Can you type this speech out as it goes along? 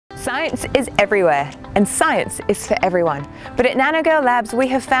Science is everywhere, and science is for everyone. But at Nanogirl Labs, we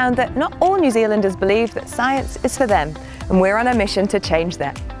have found that not all New Zealanders believe that science is for them, and we're on a mission to change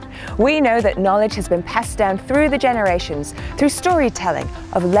that. We know that knowledge has been passed down through the generations, through storytelling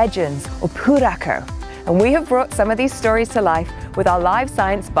of legends or pūrākau. And we have brought some of these stories to life with our live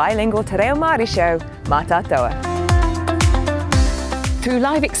science bilingual Te Reo Māori show, Mātātoa. Through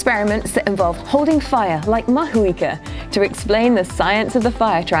live experiments that involve holding fire like mahuika to explain the science of the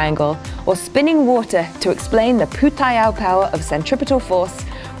fire triangle, or spinning water to explain the pūtaiao power of centripetal force,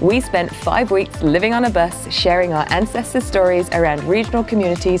 we spent 5 weeks living on a bus sharing our ancestors' stories around regional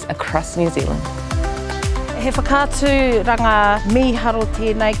communities across New Zealand. He whakāturanga miharo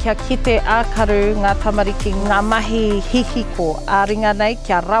tēnei kia kite ākaru ngā tamariki, ngā mahi hihiko āringa nei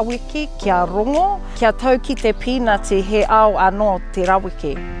kia rawiki, kia rongo, kia tau ki te pīnati he ao anō te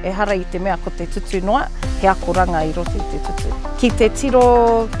rawiki. E hara i te mea ko te tutu noa, he akoranga i roto i te tutu. Ki te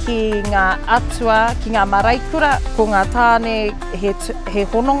tiro ki ngā atua, ki ngā maraikura, ko ngā tāne he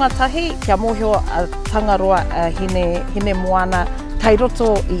hononga tahi, kia mōhio a tangaroa hine moana. Kei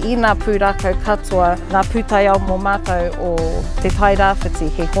roto I ina pūrākau katoa, ngā pūtaiao mō mātou o te tai rāwhiti,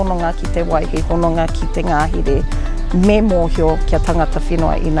 he hononga ki te wai, he hononga ki te ngāhere, me mōhio kia tangata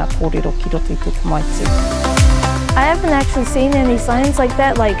whenua I ngā kōrero ki roto I te tamaiti. I haven't actually seen any science like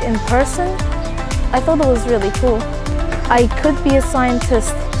that, like in person. I thought it was really cool. I could be a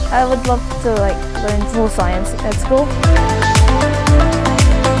scientist. I would love to learn more science at school.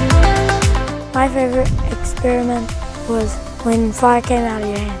 My favorite experiment was when fire came out of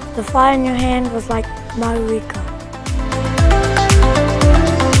your hand. The fire in your hand was like Maurika.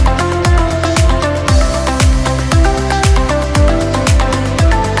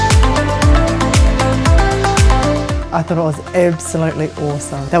 I thought it was absolutely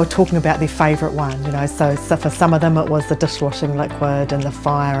awesome. They were talking about their favourite one, you know, so for some of them it was the dishwashing liquid and the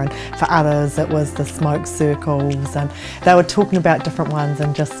fire, and for others it was the smoke circles, and they were talking about different ones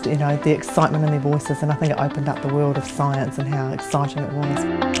and just, you know, the excitement in their voices, and I think it opened up the world of science and how exciting it was.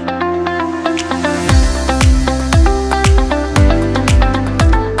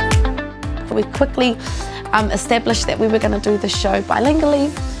 We quickly established that we were going to do the show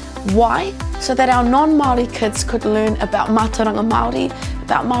bilingually. Why? So that our non-Māori kids could learn about mātauranga Māori,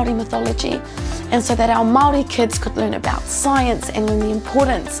 about Māori mythology, and so that our Māori kids could learn about science and learn the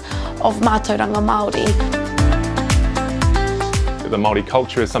importance of mātauranga Māori. The Māori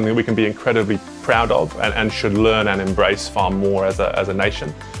culture is something we can be incredibly proud of and should learn and embrace far more as a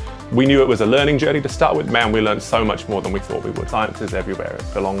nation. We knew it was a learning journey to start with. Man, we learned so much more than we thought we would. Science is everywhere.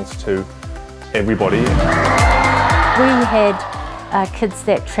 It belongs to everybody. We had kids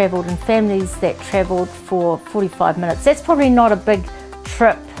that travelled and families that travelled for 45 minutes. That's probably not a big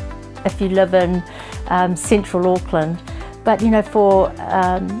trip if you live in central Auckland, but you know, for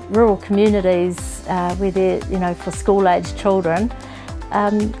rural communities where they're, you know, for school-aged children,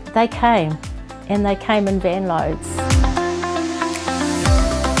 they came in van loads.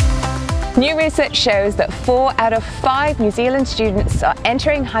 New research shows that 4 out of 5 New Zealand students are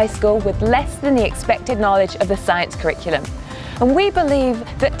entering high school with less than the expected knowledge of the science curriculum. And we believe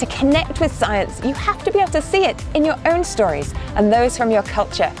that to connect with science, you have to be able to see it in your own stories and those from your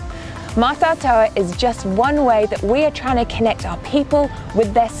culture. Mātātoa is just one way that we are trying to connect our people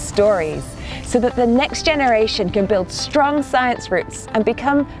with their stories, so that the next generation can build strong science roots and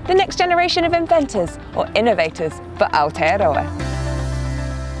become the next generation of inventors or innovators for Aotearoa.